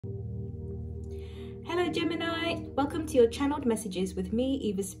Hello Gemini, welcome to your channeled messages with me,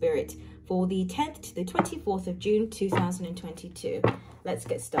 Eva Spirit, for the 10th to the 24th of June 2022. Let's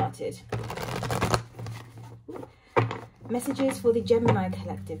get started. Messages for the Gemini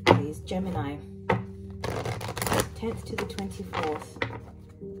collective, please. Gemini, 10th to the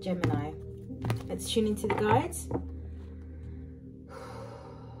 24th. Gemini, let's tune into the guides.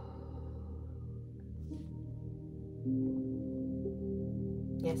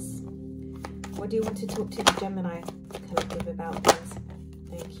 Yes. What do you want to talk to the Gemini collective about, please?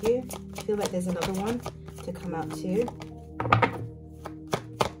 Thank you. I feel like there's another one to come out too.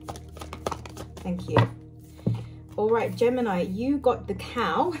 Thank you. All right, Gemini, you got the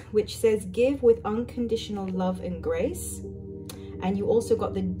cow, which says give with unconditional love and grace. And you also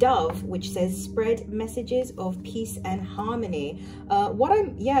got the dove, which says spread messages of peace and harmony.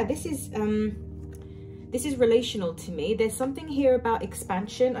 This is relational to me. There's something here about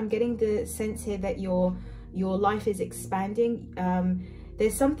expansion. I'm getting the sense here that your life is expanding.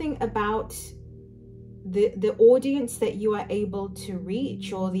 There's something about the audience that you are able to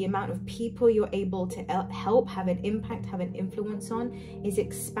reach, or the amount of people you're able to help, have an impact, have an influence on, is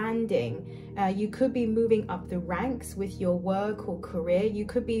expanding. You could be moving up the ranks with your work or career. You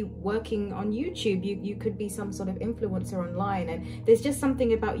could be working on YouTube. You could be some sort of influencer online, and there's just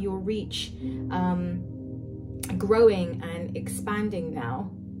something about your reach growing and expanding now.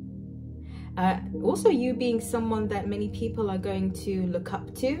 Also, you being someone that many people are going to look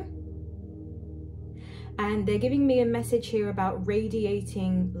up to. And they're giving me a message here about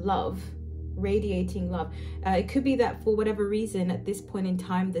radiating love. Radiating love. It could be that for whatever reason at this point in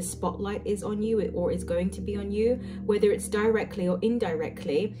time the spotlight is on you, or is going to be on you, whether it's directly or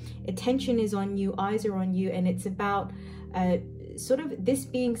indirectly. Attention is on you, eyes are on you, and it's about sort of this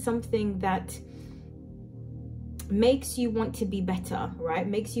being something that makes you want to be better, right?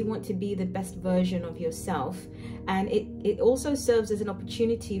 Makes you want to be the best version of yourself. And it also serves as an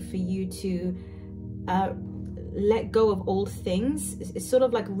opportunity for you to let go of old things. It's sort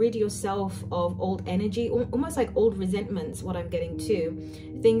of like rid yourself of old energy, almost like old resentments, what I'm getting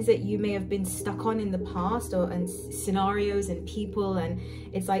to. Things that you may have been stuck on in the past, and scenarios and people, and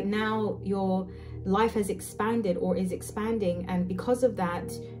it's like now your life has expanded or is expanding, and because of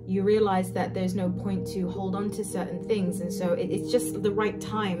that you realize that there's no point to hold on to certain things, and so it's just the right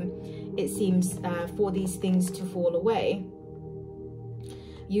time, it seems, for these things to fall away.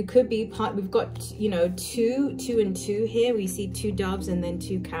 You could be part, we've got, you know, two and two here. We see two doves and then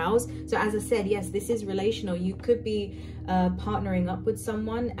two cows. So as I said, yes, this is relational. You could be partnering up with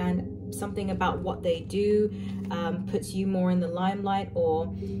someone, and something about what they do puts you more in the limelight, or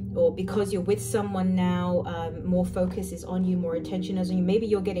because you're with someone now, more focus is on you, more attention is on you. Maybe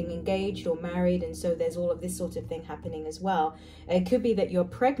you're getting engaged or married, and so there's all of this sort of thing happening as well. It could be that you're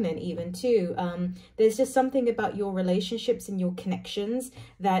pregnant even too. There's just something about your relationships and your connections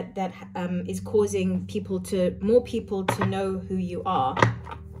that is causing more people to know who you are.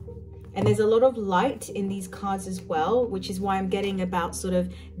 And there's a lot of light in these cards as well, which is why I'm getting about sort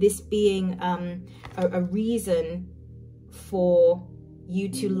of this being a reason for you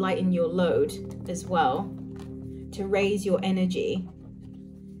to lighten your load as well, to raise your energy.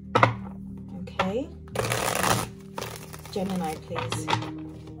 Okay. Gemini, please.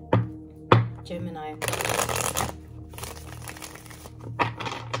 Gemini.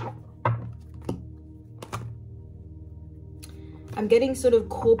 I'm getting sort of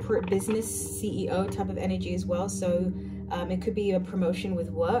corporate business CEO type of energy as well. So it could be a promotion with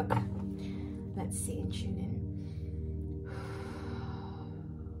work. Let's see and tune in.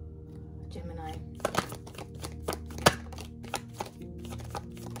 Gemini.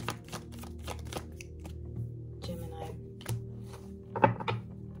 Gemini.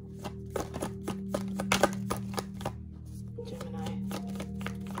 Gemini.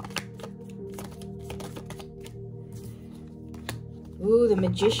 Ooh, the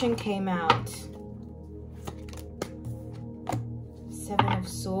Magician came out. Seven of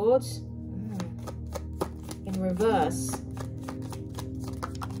Swords. In reverse.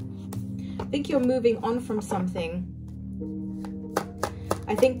 I think you're moving on from something.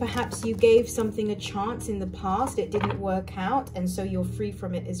 I think perhaps you gave something a chance in the past, it didn't work out, and so you're free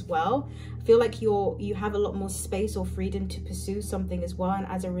from it as well. I feel like you have a lot more space or freedom to pursue something as well, and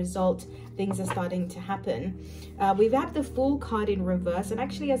as a result things are starting to happen. We've had the Fool card in reverse, and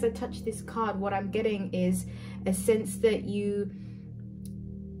actually as I touch this card, what I'm getting is a sense that you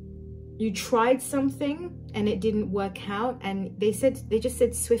tried something and it didn't work out, and they just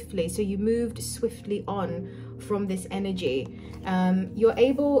said swiftly, so you moved swiftly on from this energy. You're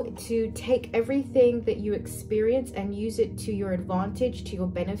able to take everything that you experience and use it to your advantage, to your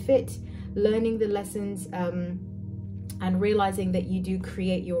benefit, learning the lessons and realizing that you do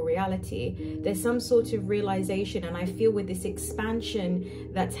create your reality. There's some sort of realization, and I feel with this expansion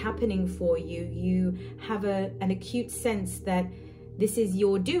that's happening for you, you have an acute sense that this is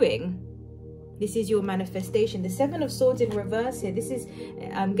your doing. This is your manifestation. The Seven of Swords in reverse here.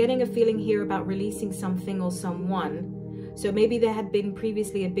 I'm getting a feeling here about releasing something or someone. So maybe there had been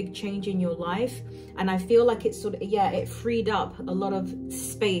previously a big change in your life, and I feel like it sort of, it freed up a lot of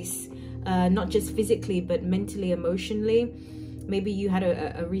space. Not just physically, but mentally, emotionally. Maybe you had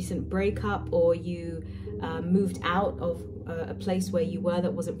a recent breakup, or you moved out of a place where you were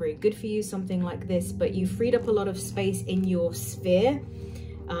that wasn't very good for you, something like this. But you freed up a lot of space in your sphere.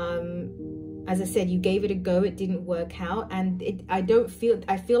 As I said, you gave it a go, it didn't work out, and I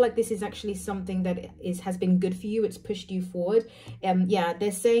feel like this is actually something that has been good for you. It's pushed you forward. Yeah,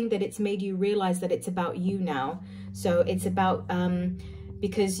 they're saying that it's made you realize that it's about you now. So it's about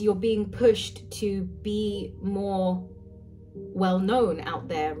because you're being pushed to be more well known out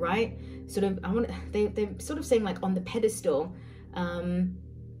there, right? Sort of, they're sort of saying like on the pedestal.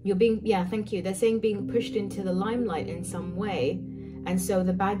 You're being, thank you. They're saying being pushed into the limelight in some way. And so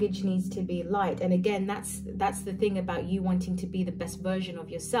the baggage needs to be light. And again, that's the thing about you wanting to be the best version of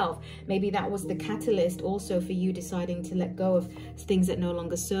yourself. Maybe that was the catalyst also for you deciding to let go of things that no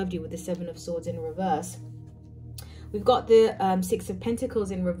longer served you, with the Seven of Swords in reverse. We've got the Six of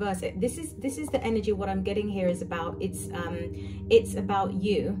Pentacles in reverse. This is the energy. What I'm getting here is about, it's about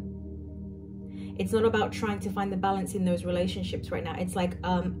you. It's not about trying to find the balance in those relationships right now. It's like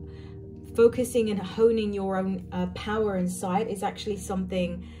focusing and honing your own power inside is actually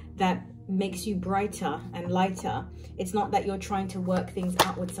something that makes you brighter and lighter. It's not that you're trying to work things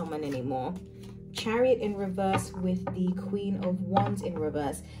out with someone anymore. Chariot in reverse with the Queen of Wands in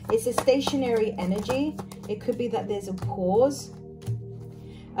reverse. It's a stationary energy. It could be that there's a pause.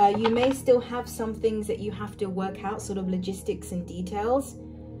 You may still have some things that you have to work out, sort of logistics and details.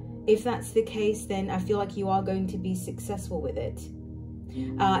 If that's the case, then I feel like you are going to be successful with it.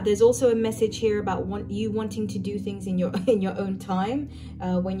 There's also a message here about you wanting to do things in your own time,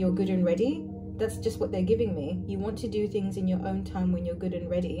 when you're good and ready. That's just what they're giving me. You want to do things in your own time when you're good and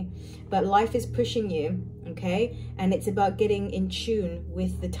ready. But life is pushing you, okay? And it's about getting in tune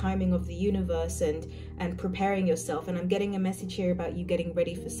with the timing of the universe and preparing yourself. And I'm getting a message here about you getting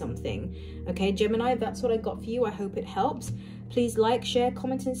ready for something. Okay, Gemini, that's what I got for you. I hope it helps. Please like, share,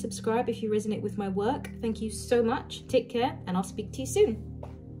 comment, and subscribe if you resonate with my work. Thank you so much. Take care, and I'll speak to you soon.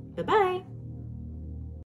 Bye-bye.